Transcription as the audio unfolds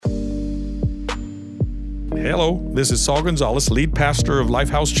Hello, this is Saul Gonzalez, lead pastor of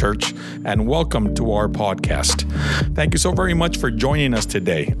Lifehouse Church, and welcome to our podcast. Thank you so very much for joining us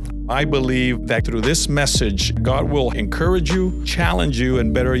today. I believe that through this message, God will encourage you, challenge you,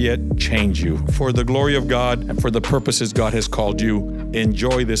 and better yet, change you for the glory of God and for the purposes God has called you.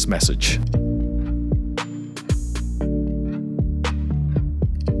 Enjoy this message.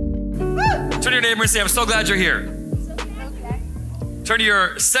 Turn to your neighbor and say, I'm so glad you're here. Turn to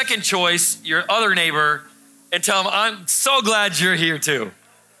your second choice, your other neighbor, and tell them, I'm so glad you're here too.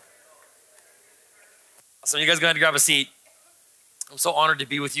 So you guys go ahead and grab a seat. I'm so honored to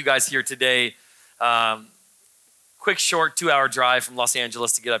be with you guys here today. Quick, short 2-hour drive from Los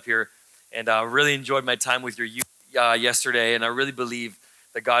Angeles to get up here. And I really enjoyed my time with your youth yesterday. And I really believe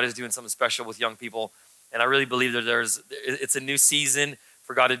that God is doing something special with young people. And I really believe that it's a new season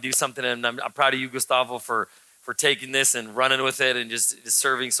for God to do something. And I'm proud of you, Gustavo, for taking this and running with it and just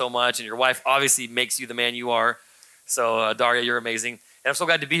serving so much. And your wife obviously makes you the man you are. So Daria, you're amazing. And I'm so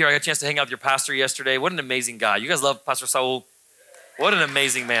glad to be here. I got a chance to hang out with your pastor yesterday. What an amazing guy. You guys love Pastor Saul? What an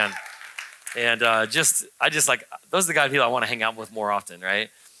amazing man. And I just like, those are the guys people I want to hang out with more often, right?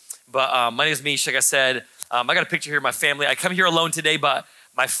 But my name is Meesh, like I said. I got a picture here of my family. I come here alone today, but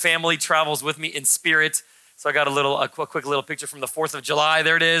my family travels with me in spirit. So I got a quick little picture from the 4th of July.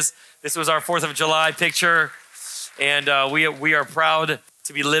 There it is. This was our 4th of July picture. And we are proud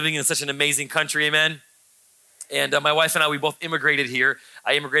to be living in such an amazing country, amen? And my wife and I, we both immigrated here.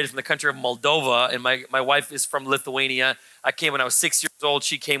 I immigrated from the country of Moldova, and my wife is from Lithuania. I came when I was 6 years old.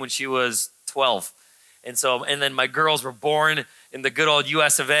 She came when she was 12. And then my girls were born in the good old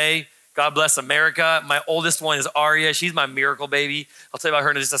US of A. God bless America. My oldest one is Aria. She's my miracle baby. I'll tell you about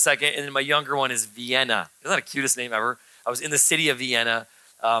her in just a second. And then my younger one is Vienna. Isn't that the cutest name ever? I was in the city of Vienna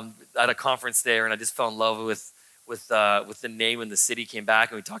at a conference there, and I just fell in love with the name, and the city came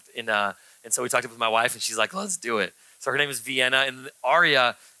back, and we talked and so we talked with my wife, and she's like, let's do it. So her name is Vienna, and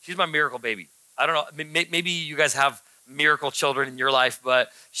Aria, she's my miracle baby. I don't know, maybe you guys have miracle children in your life, but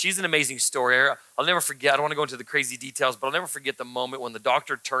she's an amazing story. I'll never forget, I don't want to go into the crazy details, but I'll never forget the moment when the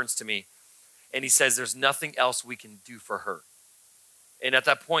doctor turns to me and he says, there's nothing else we can do for her. And at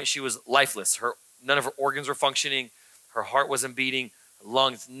that point, she was lifeless. None of her organs were functioning. Her heart wasn't beating, her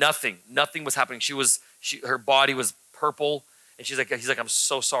lungs, nothing was happening. Her body was purple. And he's like, I'm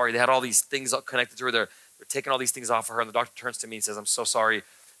so sorry. They had all these things connected to her. They're taking all these things off of her. And the doctor turns to me and says, I'm so sorry.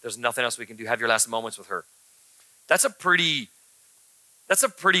 There's nothing else we can do. Have your last moments with her. That's a pretty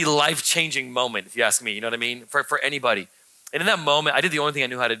life-changing moment, if you ask me. You know what I mean? For anybody. And in that moment, I did the only thing I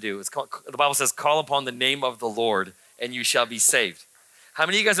knew how to do. The Bible says, call upon the name of the Lord and you shall be saved. How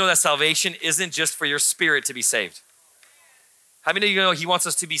many of you guys know that salvation isn't just for your spirit to be saved? How many of you know he wants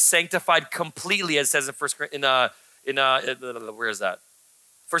us to be sanctified completely, as it says where is that?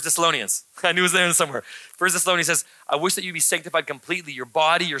 1 Thessalonians. I knew it was there somewhere. 1 Thessalonians says, I wish that you be sanctified completely, your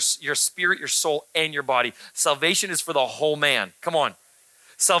body, your spirit, your soul, and your body. Salvation is for the whole man. Come on.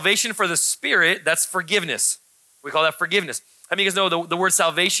 Salvation for the spirit, that's forgiveness. We call that forgiveness. How many of you guys know the word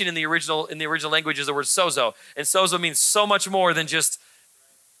salvation in the original language is the word sozo. And sozo means so much more than just,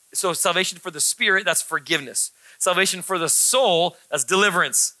 so salvation for the spirit, that's forgiveness. Salvation for the soul, that's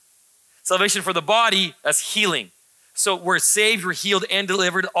deliverance. Salvation for the body, that's healing. So we're saved, we're healed, and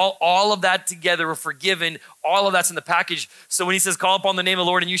delivered. All of that together, we're forgiven. All of that's in the package. So when he says, call upon the name of the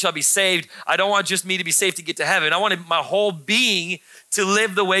Lord and you shall be saved, I don't want just me to be saved to get to heaven. I want my whole being to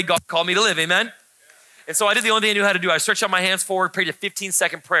live the way God called me to live, amen? And so I did the only thing I knew how to do. I stretched out my hands forward, prayed a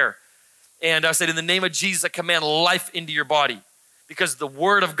 15-second prayer. And I said, in the name of Jesus, I command life into your body. Because the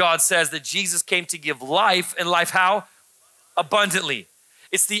word of God says that Jesus came to give life, and life how? Abundantly.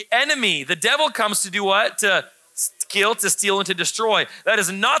 It's the enemy. The devil comes to do what? To kill, to steal, and to destroy. That is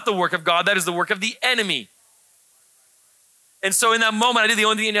not the work of God. That is the work of the enemy. And so in that moment, I did the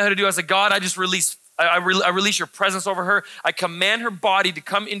only thing I knew how to do. I said, God, I release your presence over her. I command her body to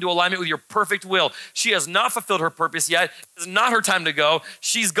come into alignment with your perfect will. She has not fulfilled her purpose yet. It's not her time to go.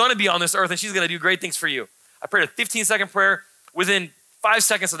 She's going to be on this earth, and she's going to do great things for you. I prayed a 15-second prayer. Within 5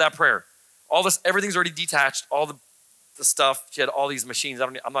 seconds of that prayer, everything's already detached, all the stuff. She had all these machines.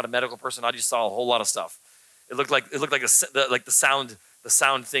 I'm not a medical person. I just saw a whole lot of stuff. It looked like the sound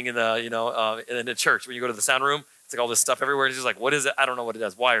thing in the church when you go to the sound room. It's like all this stuff everywhere. It's just like, what is it? I don't know what it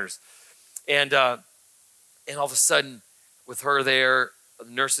is. Wires. And all of a sudden, with her there, the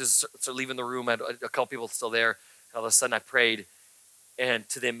nurses start leaving the room. I had a couple people still there. And all of a sudden, I prayed. And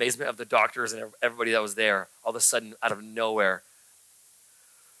to the amazement of the doctors and everybody that was there, all of a sudden, out of nowhere,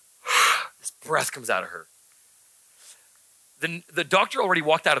 this breath comes out of her. The doctor already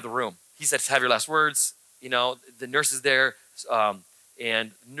walked out of the room. He said, have your last words. The nurse is there,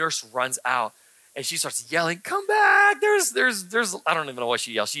 and nurse runs out. And she starts yelling, come back. There's, I don't even know what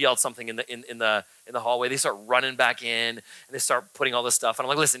she yelled. She yelled something in the hallway. They start running back in and they start putting all this stuff. And I'm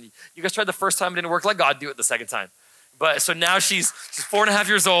like, listen, you guys tried the first time, it didn't work. Let God do it the second time. But so now she's 4.5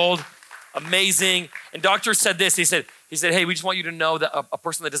 years old, amazing. And doctor said this, he said, hey, we just want you to know that a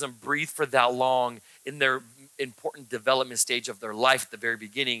person that doesn't breathe for that long in their important development stage of their life at the very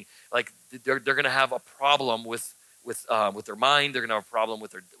beginning, like they're gonna have a problem with their mind. They're gonna have a problem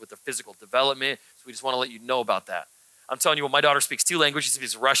with their physical development. So we just wanna let you know about that. I'm telling you what, my daughter speaks 2 languages. She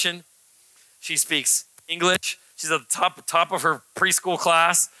speaks Russian. She speaks English. She's at the top of her preschool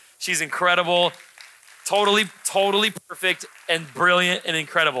class. She's incredible. Totally perfect and brilliant and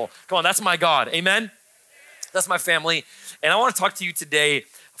incredible. Come on, that's my God, amen? That's my family. And I wanna talk to you today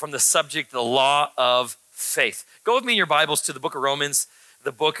from the subject, the law of faith. Go with me in your Bibles to the book of Romans,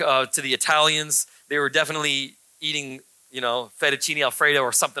 the book to the Italians. They were definitely eating, fettuccine Alfredo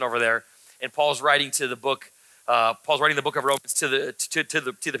or something over there. And Paul's writing the book of Romans to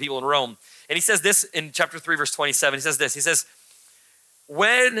the people in Rome. And he says this in chapter 3, verse 27. He says this. He says,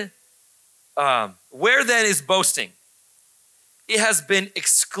 where then is boasting? It has been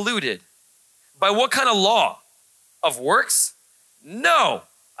excluded. By what kind of law? Of works? No.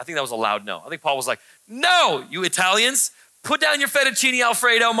 I think that was a loud no. I think Paul was like, no, you Italians, put down your fettuccine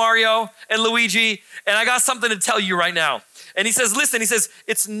Alfredo, Mario and Luigi, and I got something to tell you right now. And he says, listen,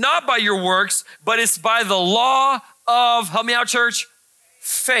 it's not by your works, but it's by the law of, help me out, church,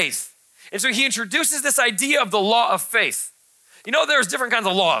 faith. And so he introduces this idea of the law of faith. There's different kinds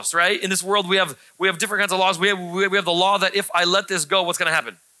of laws, right? In this world, we have different kinds of laws. We have the law that if I let this go, what's gonna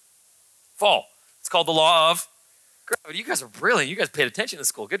happen? Fall. It's called the law of gravity. You guys are brilliant. You guys paid attention in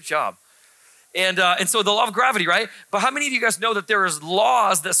school. Good job. And so the law of gravity, right? But how many of you guys know that there is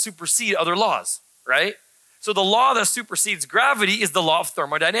laws that supersede other laws, right? So the law that supersedes gravity is the law of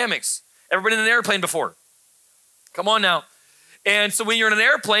thermodynamics. Everybody in an airplane before? Come on now. And so when you're in an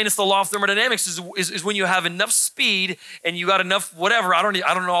airplane, it's the law of thermodynamics is when you have enough speed and you got enough whatever. I don't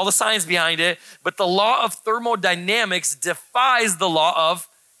know all the science behind it, but the law of thermodynamics defies the law of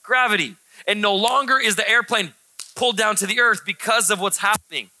gravity. And no longer is the airplane pulled down to the earth because of what's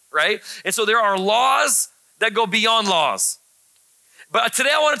happening, right? And so there are laws that go beyond laws. But today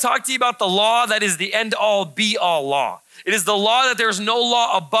I want to talk to you about the law that is the end-all, be-all law. It is the law that there's no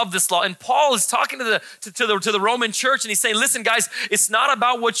law above this law. And Paul is talking to the Roman church, and he's saying, listen, guys, it's not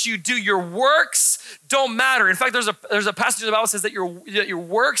about what you do. Your works don't matter. In fact, there's a passage in the Bible that says that your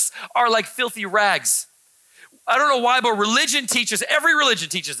works are like filthy rags. I don't know why, but every religion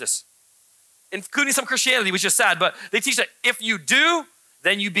teaches this, including some Christianity, which is sad, but they teach that if you do,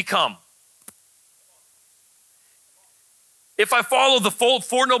 then you become. If I follow the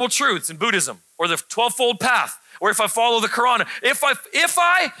Four Noble Truths in Buddhism, or the 12-fold path, or if I follow the Quran, if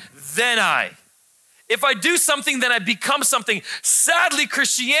I do something, then I become something. Sadly,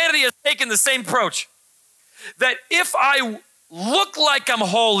 Christianity has taken the same approach. That if I look like I'm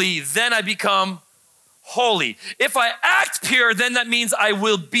holy, then I become holy. If I act pure, then that means I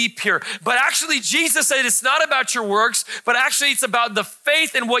will be pure. But actually, Jesus said it's not about your works, but actually it's about the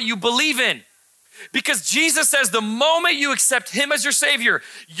faith in what you believe in. Because Jesus says the moment you accept him as your savior,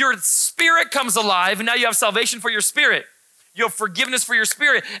 your spirit comes alive, and now you have salvation for your spirit. You have forgiveness for your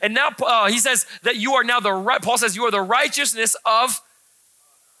spirit. And now he says that you are now Paul says you are the righteousness of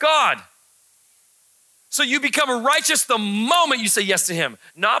God. So you become righteous the moment you say yes to him,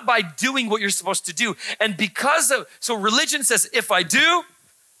 not by doing what you're supposed to do. And so religion says, if I do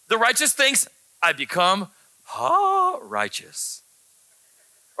the righteous things, I become righteous.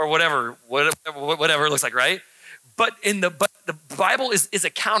 Or whatever it looks like, right? But the Bible is a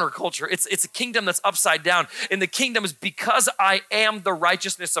counterculture. It's a kingdom that's upside down. And the kingdom is because I am the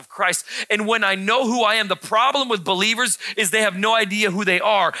righteousness of Christ. And when I know who I am, the problem with believers is they have no idea who they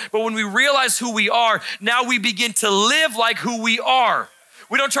are. But when we realize who we are, now we begin to live like who we are.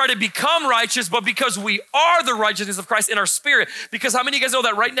 We don't try to become righteous, but because we are the righteousness of Christ in our spirit. Because how many of you guys know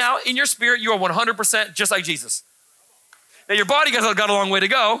that right now in your spirit, you are 100% just like Jesus? Now your body got a long way to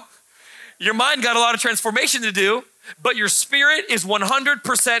go. Your mind got a lot of transformation to do, but your spirit is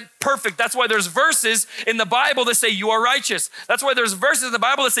 100% perfect. That's why there's verses in the Bible that say you are righteous. That's why there's verses in the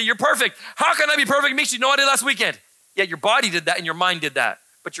Bible that say you're perfect. How can I be perfect, Meesh? You know what I did last weekend? Yeah, your body did that and your mind did that,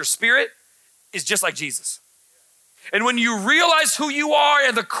 but your spirit is just like Jesus. And when you realize who you are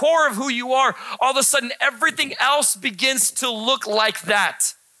and the core of who you are, all of a sudden everything else begins to look like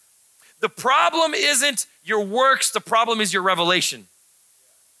that. The problem isn't your works, the problem is your revelation.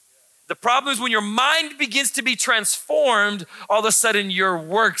 The problem is when your mind begins to be transformed, all of a sudden your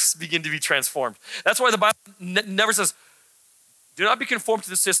works begin to be transformed. That's why the Bible never says, do not be conformed to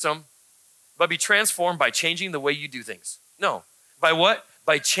the system, but be transformed by changing the way you do things. No. By what?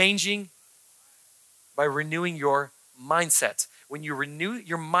 By renewing your mindset. When you renew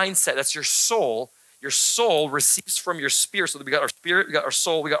your mindset, that's your soul receives from your spirit. So we got our spirit, we got our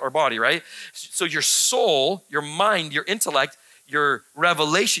soul, we got our body, right? So your soul, your mind, your intellect, your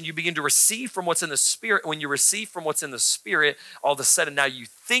revelation, you begin to receive from what's in the spirit. When you receive from what's in the spirit, all of a sudden now you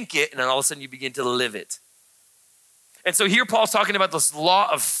think it, and then all of a sudden you begin to live it. And so here Paul's talking about this law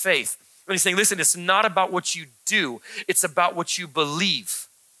of faith. And he's saying, listen, it's not about what you do. It's about what you believe.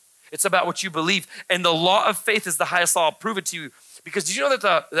 It's about what you believe. And the law of faith is the highest law. I'll prove it to you. Because did you know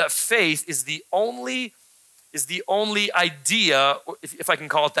that faith is the only idea, if I can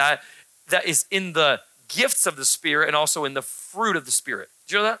call it that is in the gifts of the Spirit and also in the fruit of the Spirit.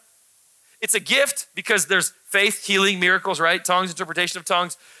 Did you know that? It's a gift because there's faith, healing, miracles, right? Tongues, interpretation of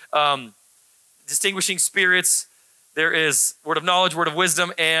tongues, distinguishing spirits. There is word of knowledge, word of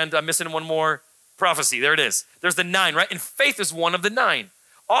wisdom, and I'm missing one more, prophecy. There it is. There's the 9, right? And faith is one of the 9.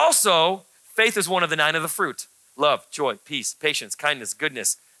 Also, faith is one of the 9 of the fruit. Love, joy, peace, patience, kindness,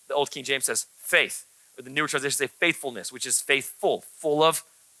 goodness. The Old King James says faith. Or the newer translation says faithfulness, which is faithful, full of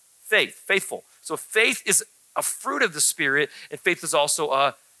faith, faithful. So faith is a fruit of the Spirit, and faith is also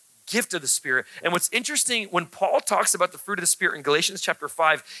a gift of the Spirit. And what's interesting, when Paul talks about the fruit of the Spirit in Galatians chapter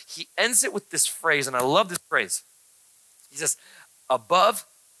 5, he ends it with this phrase, and I love this phrase. He says, above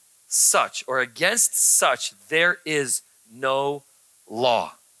such or against such, there is no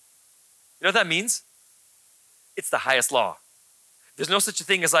law. You know what that means? It's the highest law. There's no such a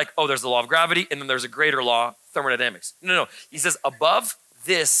thing as like, oh, there's the law of gravity, and then there's a greater law, thermodynamics. No. He says, above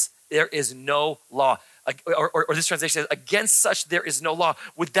this, there is no law. Or this translation says, against such, there is no law.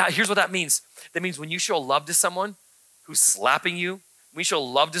 With that, here's what that means. That means when you show love to someone who's slapping you, when you show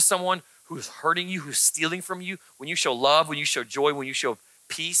love to someone who's hurting you, who's stealing from you, when you show love, when you show joy, when you show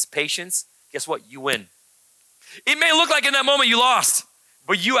peace, patience, guess what? You win. It may look like in that moment you lost,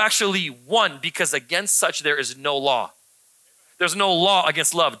 but you actually won because against such there is no law. There's no law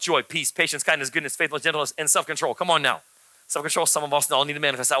against love, joy, peace, patience, kindness, goodness, faithfulness, gentleness, and self-control. Come on now. Self-control, some of us all need to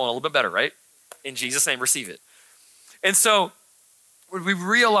manifest that one a little bit better, right? In Jesus' name, receive it. And so when we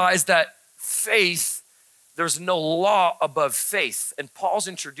realize that faith, there's no law above faith. And Paul's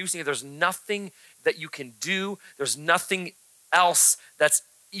introducing it. There's nothing that you can do. There's nothing else that's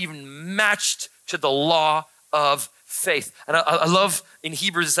even matched to the law of faith. And I love in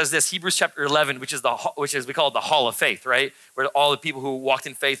Hebrews, it says this, Hebrews chapter 11, which is we call it the hall of faith, right? Where all the people who walked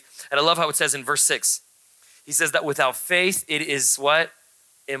in faith. And I love how it says in verse 6, he says that without faith, it is what?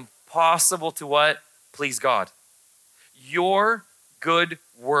 Impossible to what? Please God. Your good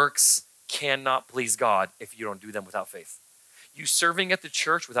works cannot please God if you don't do them without faith. You serving at the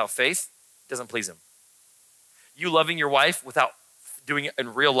church without faith doesn't please him. You loving your wife without doing it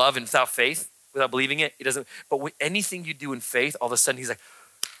in real love and without faith, without believing it, it doesn't. But with anything you do in faith, all of a sudden he's like,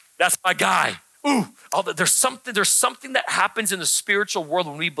 that's my guy. Ooh, there's something that happens in the spiritual world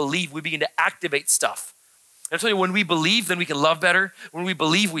when we believe, we begin to activate stuff. And I'm telling you, when we believe, then we can love better. When we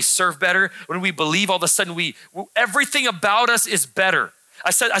believe, we serve better. When we believe, all of a sudden everything about us is better.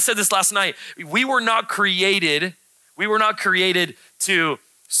 I said this last night. We were not created to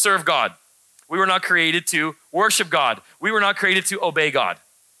serve God. We were not created to worship God. We were not created to obey God.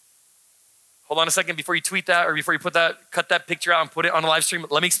 Hold on a second before you tweet that or before you cut that picture out and put it on a live stream.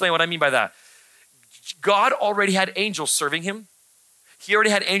 Let me explain what I mean by that. God already had angels serving him. He already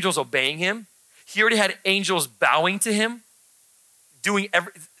had angels obeying him. He already had angels bowing to him, doing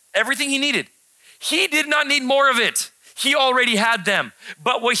everything he needed. He did not need more of it. He already had them.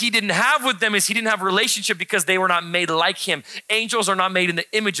 But what he didn't have with them is he didn't have a relationship because they were not made like him. Angels are not made in the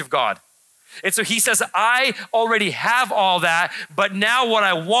image of God. And so he says, I already have all that, but now what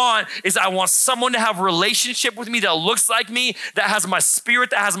I want is I want someone to have a relationship with me that looks like me, that has my spirit,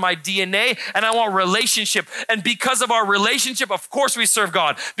 that has my DNA, and I want relationship. And because of our relationship, of course we serve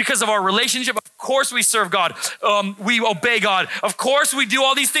God. Because of our relationship, of course we serve God. We obey God. Of course we do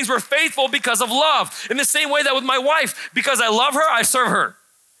all these things. We're faithful because of love. In the same way that with my wife, because I love her, I serve her.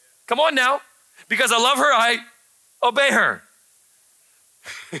 Come on now. Because I love her, I obey her.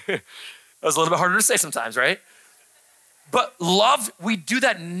 That was a little bit harder to say sometimes, right? But love, we do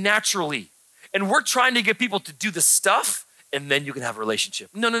that naturally. And we're trying to get people to do the stuff and then you can have a relationship.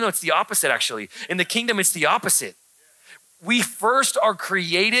 No, it's the opposite actually. In the kingdom, it's the opposite. We first are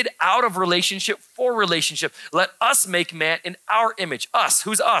created out of relationship for relationship. Let us make man in our image. Us,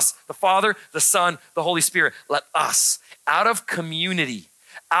 who's us? The Father, the Son, the Holy Spirit. Let us, out of community,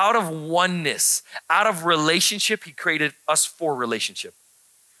 out of oneness, out of relationship, he created us for relationship.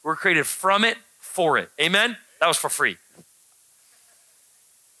 We're created from it, for it. Amen? That was for free.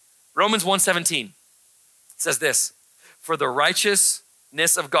 Romans 1:17 says this, for the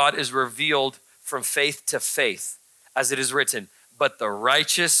righteousness of God is revealed from faith to faith, as it is written, but the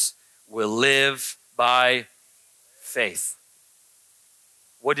righteous will live by faith.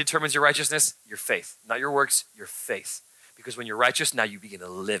 What determines your righteousness? Your faith. Not your works, your faith. Because when you're righteous, now you begin to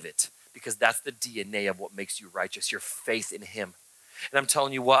live it. Because that's the DNA of what makes you righteous, your faith in him. And I'm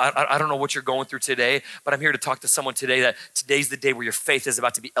telling you what, I don't know what you're going through today, but I'm here to talk to someone today that today's the day where your faith is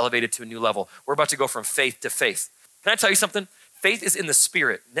about to be elevated to a new level. We're about to go from faith to faith. Can I tell you something? Faith is in the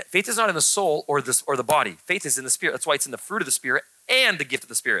spirit. Faith is not in the soul or the body. Faith is in the spirit. That's why it's in the fruit of the spirit and the gift of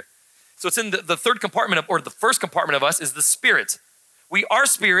the spirit. So it's in the third compartment or the first compartment of us is the spirit. We are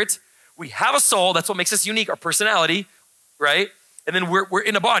spirit. We have a soul. That's what makes us unique, our personality, right? And then we're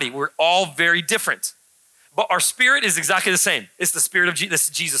in a body. We're all very different. But our spirit is exactly the same. It's the spirit of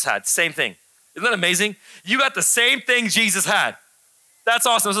Jesus had. Same thing. Isn't that amazing? You got the same thing Jesus had. That's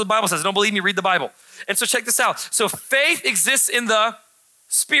awesome. That's what the Bible says. Don't believe me? Read the Bible. And so check this out. So faith exists in the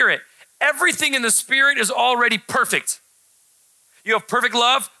spirit. Everything in the spirit is already perfect. You have perfect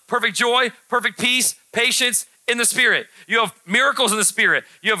love, perfect joy, perfect peace, patience in the spirit. You have miracles in the spirit.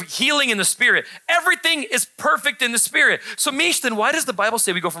 You have healing in the spirit. Everything is perfect in the spirit. So Meesh, then why does the Bible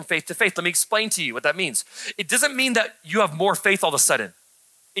say we go from faith to faith? Let me explain to you what that means. It doesn't mean that you have more faith all of a sudden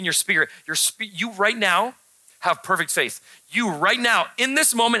in your spirit. You right now have perfect faith. You right now, in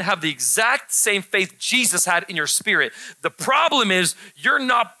this moment, have the exact same faith Jesus had in your spirit. The problem is you're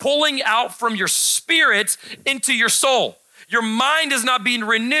not pulling out from your spirit into your soul. Your mind is not being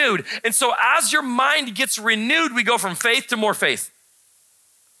renewed. And so as your mind gets renewed, we go from faith to more faith.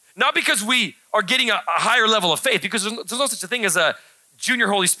 Not because we are getting a higher level of faith, because there's no such a thing as a junior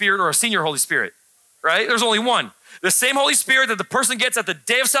Holy Spirit or a senior Holy Spirit, right? There's only one. The same Holy Spirit that the person gets at the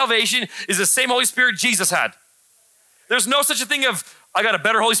day of salvation is the same Holy Spirit Jesus had. There's no such a thing of, I got a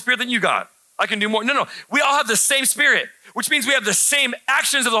better Holy Spirit than you got. I can do more. No. We all have the same Spirit, which means we have the same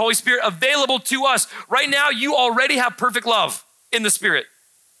actions of the Holy Spirit available to us. Right now, you already have perfect love in the Spirit.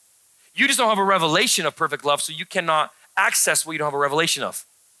 You just don't have a revelation of perfect love, so you cannot access what you don't have a revelation of.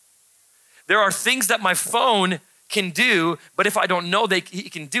 There are things that my phone can do, but if I don't know he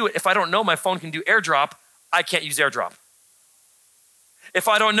can do it, if I don't know my phone can do AirDrop, I can't use AirDrop. If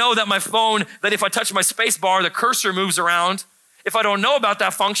I don't know that my phone, that if I touch my space bar, the cursor moves around, if I don't know about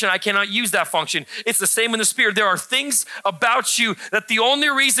that function, I cannot use that function. It's the same in the spirit. There are things about you that the only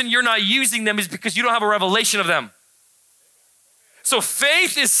reason you're not using them is because you don't have a revelation of them. So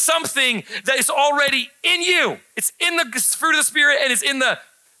faith is something that is already in you. It's in the fruit of the Spirit and it's in the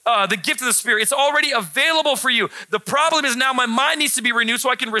gift of the Spirit. It's already available for you. The problem is now my mind needs to be renewed so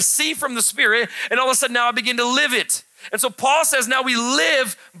I can receive from the Spirit, and all of a sudden now I begin to live it. And so Paul says now we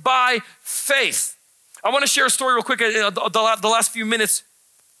live by faith. I want to share a story real quick the last few minutes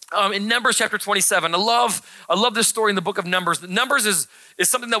in Numbers chapter 27. I love this story in the book of Numbers. Numbers is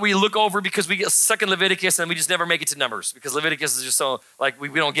something that we look over because we get stuck in Leviticus and we just never make it to Numbers because Leviticus is just so, like, we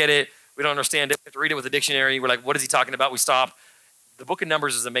don't get it. We don't understand it. We have to read it with a dictionary. We're like, what is he talking about? We stop. The book of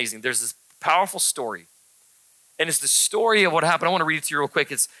Numbers is amazing. There's this powerful story. And it's the story of what happened. I want to read it to you real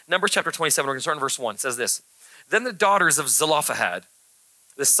quick. It's Numbers chapter 27. We're going to start in verse 1. It says this. Then the daughters of Zelophehad,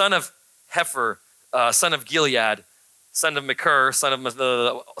 the son of Hefer, son of Gilead, son of Machir, son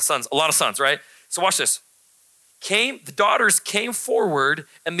of sons, a lot of sons, right? So watch this. The daughters came forward,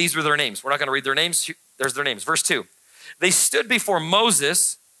 and these were their names. We're not going to read their names. There's their names. Verse 2. They stood before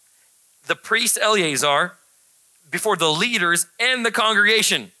Moses, the priest Eleazar, before the leaders and the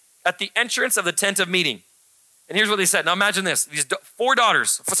congregation at the entrance of the tent of meeting. And here's what they said. Now imagine this. These 5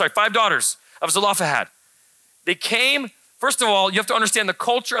 daughters of Zelophehad. They came, first of all, you have to understand the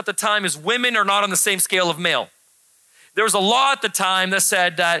culture at the time is women are not on the same scale of male. There was a law at the time that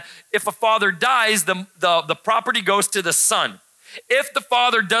said that if a father dies, the property goes to the son. If the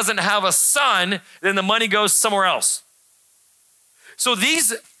father doesn't have a son, then the money goes somewhere else. So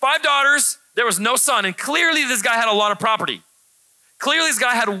these 5 daughters, there was no son, and clearly this guy had a lot of property. Clearly this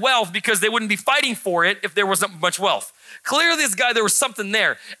guy had wealth because they wouldn't be fighting for it if there wasn't much wealth. Clearly this guy, there was something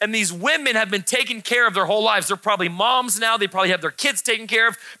there. And these women have been taken care of their whole lives. They're probably moms now. They probably have their kids taken care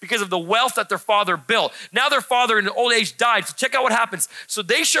of because of the wealth that their father built. Now their father in old age died. So check out what happens. So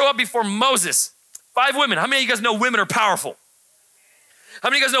they show up before Moses. 5 women. How many of you guys know women are powerful? How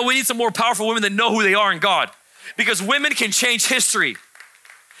many of you guys know we need some more powerful women that know who they are in God? Because women can change history.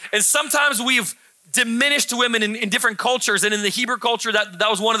 And sometimes we've diminished women in different cultures, and in the Hebrew culture, that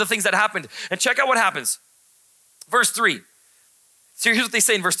was one of the things that happened. And check out what happens. Verse 3. So here's what they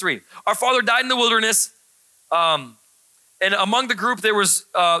say in verse 3. Our father died in the wilderness, and among the group they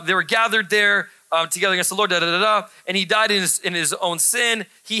were gathered there together against the Lord, and he died in his own sin.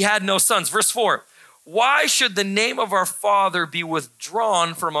 He had no sons. Verse 4, why should the name of our father be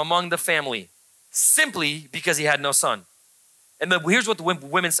withdrawn from among the family? Simply because he had no son. And here's what the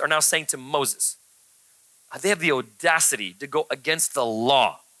women are now saying to Moses. They have the audacity to go against the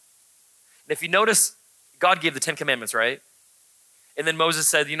law. And if you notice, God gave the 10 commandments, right? And then Moses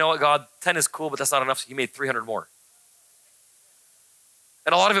said, you know what, God, 10 is cool, but that's not enough. So he made 300 more.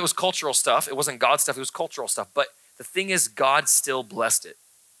 And a lot of it was cultural stuff. It wasn't God stuff, it was cultural stuff. But the thing is, God still blessed it.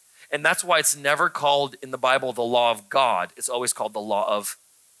 And that's why it's never called in the Bible the law of God. It's always called the law of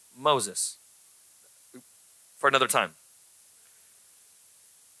Moses. For another time.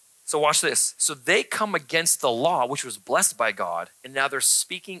 So watch this. So they come against the law, which was blessed by God, and now they're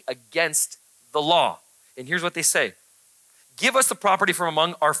speaking against the law. And here's what they say. Give us the property from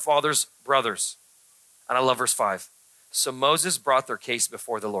among our father's brothers. And I love verse 5. So Moses brought their case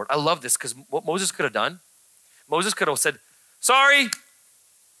before the Lord. I love this because what Moses could have done, Moses could have said, sorry,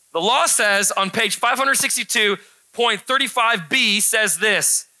 the law says on page 562.35b says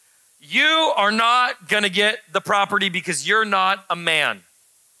this, you are not going to get the property because you're not a man.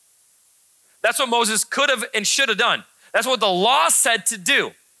 That's what Moses could have and should have done. That's what the law said to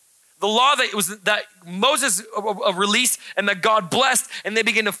do. The law that Moses released and that God blessed, and they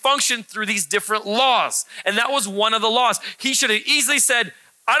began to function through these different laws. And that was one of the laws. He should have easily said,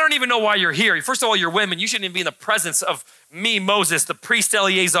 I don't even know why you're here. First of all, you're women. You shouldn't even be in the presence of me, Moses, the priest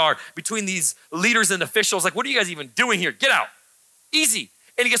Eleazar, between these leaders and officials. Like, what are you guys even doing here? Get out. Easy.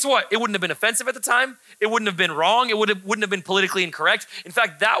 And guess what? It wouldn't have been offensive at the time. It wouldn't have been wrong. It wouldn't have been politically incorrect. In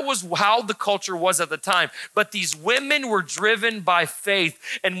fact, that was how the culture was at the time. But these women were driven by faith.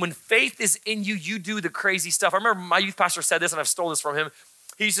 And when faith is in you, you do the crazy stuff. I remember my youth pastor said this, and I've stolen this from him.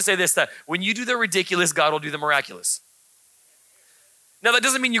 He used to say this, that when you do the ridiculous, God will do the miraculous. Now, that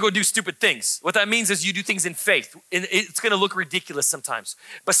doesn't mean you go do stupid things. What that means is you do things in faith. And it's going to look ridiculous sometimes.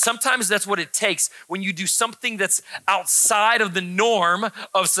 But sometimes that's what it takes. When you do something that's outside of the norm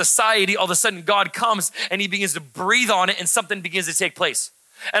of society, all of a sudden God comes and he begins to breathe on it and something begins to take place.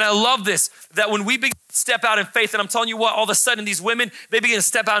 And I love this, that when we begin to step out in faith, and I'm telling you what, all of a sudden these women, they begin to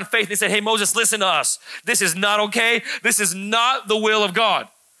step out in faith. They say, hey, Moses, listen to us. This is not okay. This is not the will of God.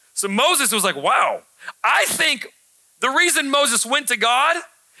 So Moses was like, wow, I think the reason Moses went to God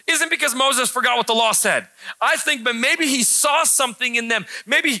isn't because Moses forgot what the law said. I think, but maybe he saw something in them.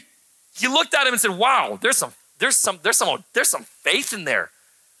 Maybe he looked at him and said, wow, there's some faith in there.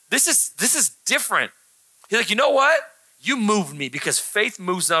 This is different. He's like, you know what? You moved me, because faith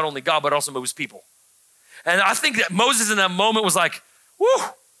moves not only God, but also moves people. And I think that Moses in that moment was like, whoo,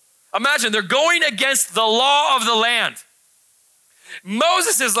 imagine they're going against the law of the land.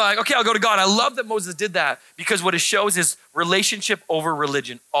 Moses is like, okay, I'll go to God. I love that Moses did that, because what it shows is relationship over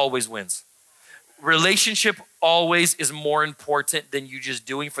religion always wins. Relationship always is more important than you just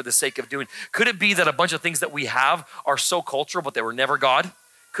doing for the sake of doing. Could it be that a bunch of things that we have are so cultural, but they were never God?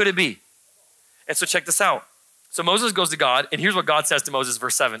 Could it be? And so check this out. So Moses goes to God, and here's what God says to Moses,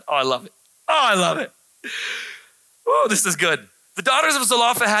 verse 7. Oh, I love it. Oh, I love it. Oh, this is good. The daughters of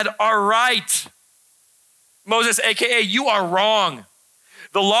Zelophehad are right. Moses, AKA, you are wrong.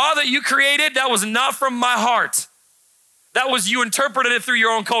 The law that you created, that was not from my heart. That was, you interpreted it through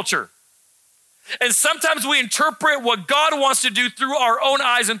your own culture. And sometimes we interpret what God wants to do through our own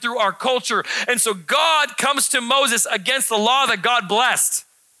eyes and through our culture. And so God comes to Moses against the law that God blessed.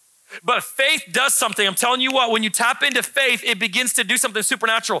 But faith does something. I'm telling you what, when you tap into faith, it begins to do something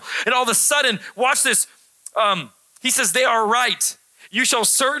supernatural. And all of a sudden, watch this. He says, they are right. You shall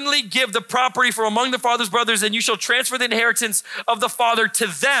certainly give the property from among the father's brothers, and you shall transfer the inheritance of the father to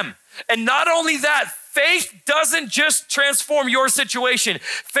them. And not only that, faith doesn't just transform your situation.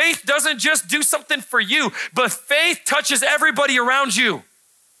 Faith doesn't just do something for you, but faith touches everybody around you.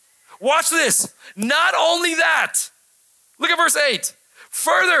 Watch this. Not only that, look at verse 8.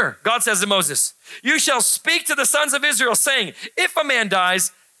 Further, God says to Moses, you shall speak to the sons of Israel, saying, if a man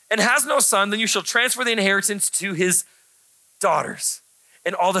dies and has no son, then you shall transfer the inheritance to his daughters.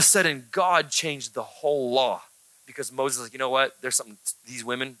 And all of a sudden, God changed the whole law, because Moses is like, you know what? There's something, these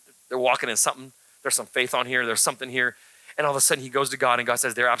women, they're walking in something. There's some faith on here. There's something here. And all of a sudden, he goes to God, and God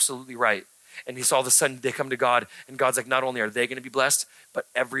says, they're absolutely right. And so all of a sudden, they come to God, and God's like, not only are they going to be blessed, but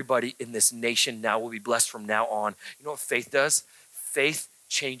everybody in this nation now will be blessed from now on. You know what faith does? Faith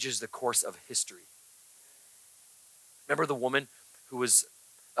changes the course of history. Remember the woman who was,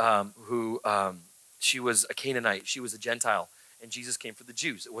 she was a Canaanite. She was a Gentile. And Jesus came for the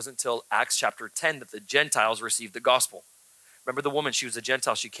Jews. It wasn't until Acts chapter 10 that the Gentiles received the gospel. Remember the woman, she was a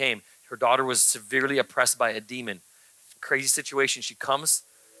Gentile. She came. Her daughter was severely oppressed by a demon. Crazy situation. She comes.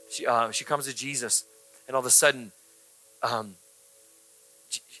 She comes to Jesus, and all of a sudden,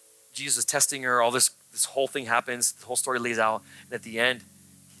 Jesus is testing her. All this whole thing happens. The whole story lays out. And at the end,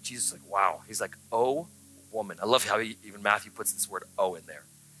 Jesus is like, wow. He's like, oh, woman. I love how even Matthew puts this word "oh" in there.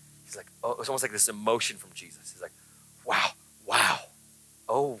 He's like, oh, it's almost like this emotion from Jesus. He's like, wow.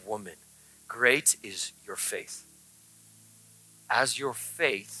 Oh, woman, great is your faith. As your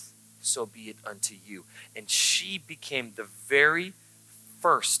faith, so be it unto you. And she became the very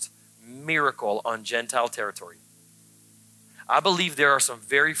first miracle on Gentile territory. I believe there are some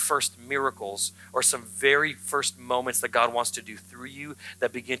very first miracles or some very first moments that God wants to do through you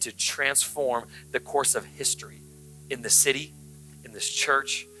that begin to transform the course of history in the city, in this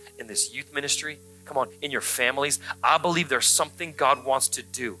church, in this youth ministry. Come on, in your families. I believe there's something God wants to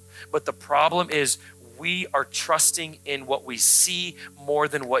do. But the problem is we are trusting in what we see more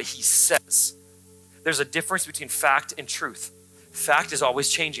than what he says. There's a difference between fact and truth. Fact is always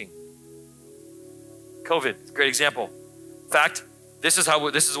changing. COVID, great example. Fact, this is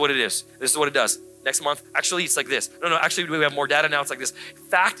what it is. This is what it does. Next month, actually, it's like this. No, actually, we have more data now. It's like this.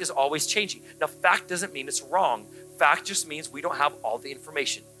 Fact is always changing. Now, fact doesn't mean it's wrong. Fact just means we don't have all the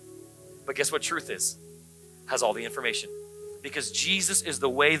information. But guess what truth is? Has all the information. Because Jesus is the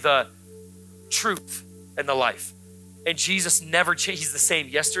way, the truth, and the life. And Jesus never changes. He's the same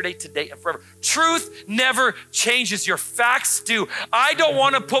yesterday, today, and forever. Truth never changes. Your facts do. I don't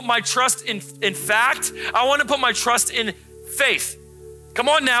want to put my trust in fact. I want to put my trust in faith. Come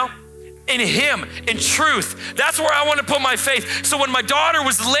on now. In him, in truth. That's where I want to put my faith. So when my daughter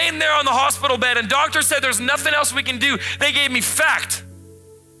was laying there on the hospital bed and doctor said there's nothing else we can do, they gave me fact.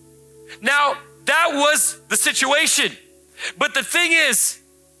 Now, that was the situation. But the thing is,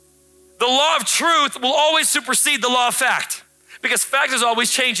 the law of truth will always supersede the law of fact, because fact is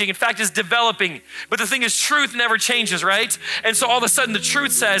always changing and fact is developing. But the thing is, truth never changes, right? And so all of a sudden the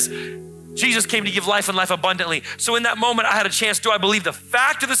truth says, Jesus came to give life and life abundantly. So in that moment, I had a chance. Do I believe the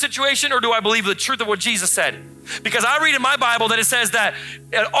fact of the situation or do I believe the truth of what Jesus said? Because I read in my Bible that it says that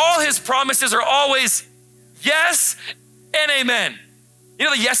all his promises are always yes and amen. You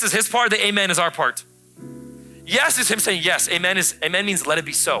know, the yes is his part, the amen is our part. Yes is him saying yes. Amen means let it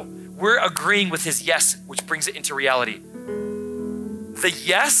be so. We're agreeing with his yes, which brings it into reality. The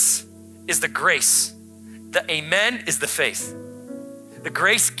yes is the grace. The amen is the faith. The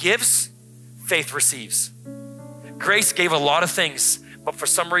grace gives, faith receives. Grace gave a lot of things, but for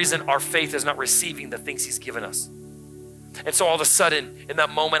some reason, our faith is not receiving the things he's given us. And so all of a sudden, in that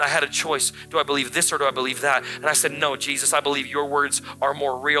moment, I had a choice. Do I believe this or do I believe that? And I said, no, Jesus, I believe your words are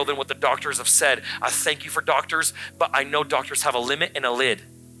more real than what the doctors have said. I thank you for doctors, but I know doctors have a limit and a lid.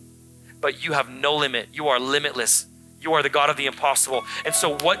 But you have no limit. You are limitless. You are the God of the impossible. And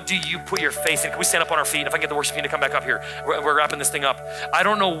so what do you put your faith in? Can we stand up on our feet? If I can get the worship team to come back up here. We're wrapping this thing up. I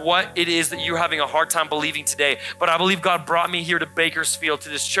don't know what it is that you're having a hard time believing today, but I believe God brought me here to Bakersfield, to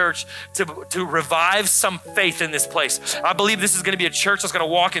this church, to revive some faith in this place. I believe this is going to be a church that's going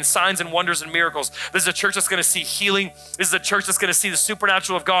to walk in signs and wonders and miracles. This is a church that's going to see healing. This is a church that's going to see the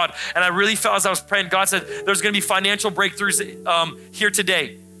supernatural of God. And I really felt as I was praying, God said there's going to be financial breakthroughs here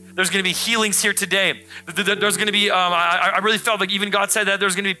today. There's going to be healings here today. There's going to be, I really felt like even God said that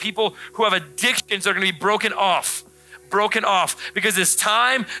there's going to be people who have addictions that are going to be broken off, because it's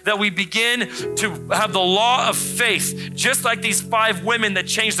time that we begin to have the law of faith, just like these 5 women that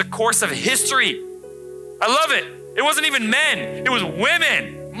changed the course of history. I love it. It wasn't even men, it was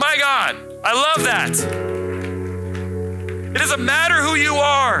women. My God, I love that. It doesn't matter who you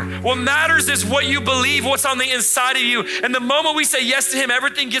are. What matters is what you believe, what's on the inside of you. And the moment we say yes to him,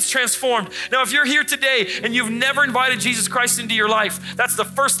 everything gets transformed. Now, if you're here today and you've never invited Jesus Christ into your life, that's the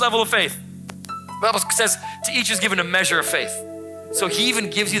first level of faith. The Bible says to each is given a measure of faith. So he even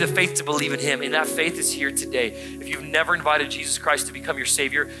gives you the faith to believe in him. And that faith is here today. If you've never invited Jesus Christ to become your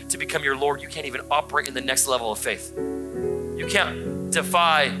Savior, to become your Lord, you can't even operate in the next level of faith. You can't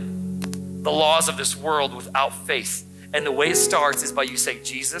defy the laws of this world without faith. And the way it starts is by you saying,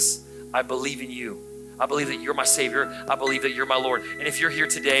 Jesus, I believe in you. I believe that you're my Savior. I believe that you're my Lord. And if you're here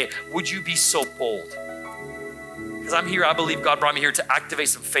today, would you be so bold? Because I'm here, I believe God brought me here to activate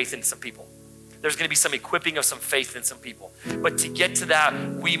some faith in some people. There's going to be some equipping of some faith in some people. But to get to that,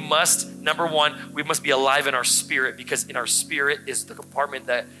 we must, number one, we must be alive in our spirit, because in our spirit is the compartment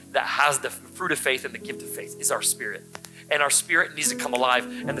that has the fruit of faith and the gift of faith is our spirit. And our spirit needs to come alive.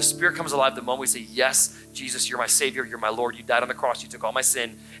 And the spirit comes alive the moment we say, yes, Jesus, you're my Savior, you're my Lord. You died on the cross, you took all my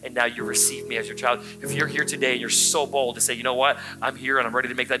sin, and now you receive me as your child. If you're here today and you're so bold to say, you know what, I'm here and I'm ready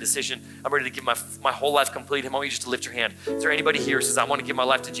to make that decision. I'm ready to give my whole life complete. I want you just to lift your hand. Is there anybody here who says, I want to give my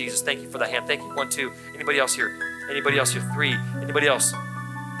life to Jesus? Thank you for that hand. Thank you. 1, 2. Anybody else here? Anybody else here? 3. Anybody else?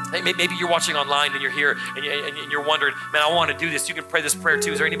 Hey, maybe you're watching online and you're here and you're wondering, man, I want to do this. You can pray this prayer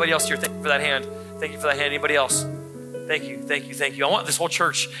too. Is there anybody else here? Thank you for that hand. Thank you for that hand. Anybody else? Thank you, thank you, thank you. I want this whole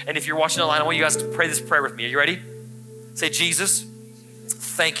church, and if you're watching online, I want you guys to pray this prayer with me. Are you ready? Say, Jesus,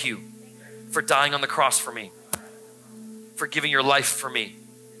 thank you for dying on the cross for me, for giving your life for me.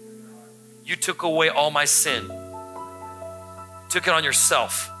 You took away all my sin, took it on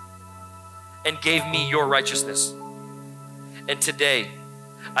yourself, and gave me your righteousness. And today,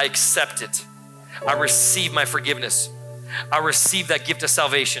 I accept it. I receive my forgiveness. I receive that gift of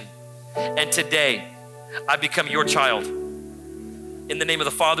salvation. And today, I become your child. In the name of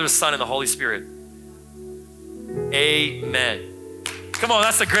the Father, the Son, and the Holy Spirit. Amen. Come on,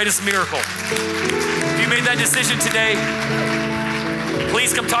 that's the greatest miracle. If you made that decision today,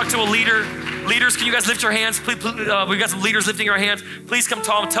 please come talk to a leader. Leaders, can you guys lift your hands? Please, we got some leaders lifting our hands. Please come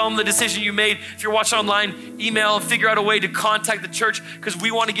tell them the decision you made. If you're watching online, email, figure out a way to contact the church because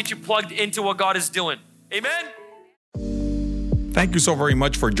we want to get you plugged into what God is doing. Amen? Thank you so very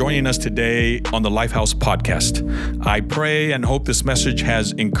much for joining us today on the Lifehouse Podcast. I pray and hope this message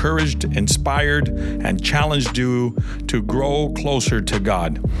has encouraged, inspired, and challenged you to grow closer to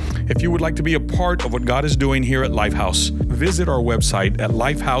God. If you would like to be a part of what God is doing here at Lifehouse, visit our website at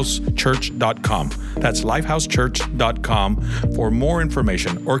lifehousechurch.com. That's lifehousechurch.com for more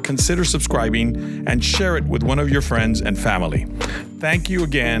information, or consider subscribing and share it with one of your friends and family. Thank you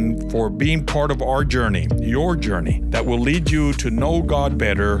again for being part of our journey, your journey, that will lead you to know God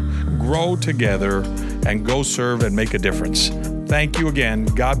better, grow together, and go serve and make a difference. Thank you again.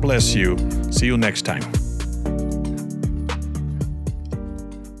 God bless you. See you next time.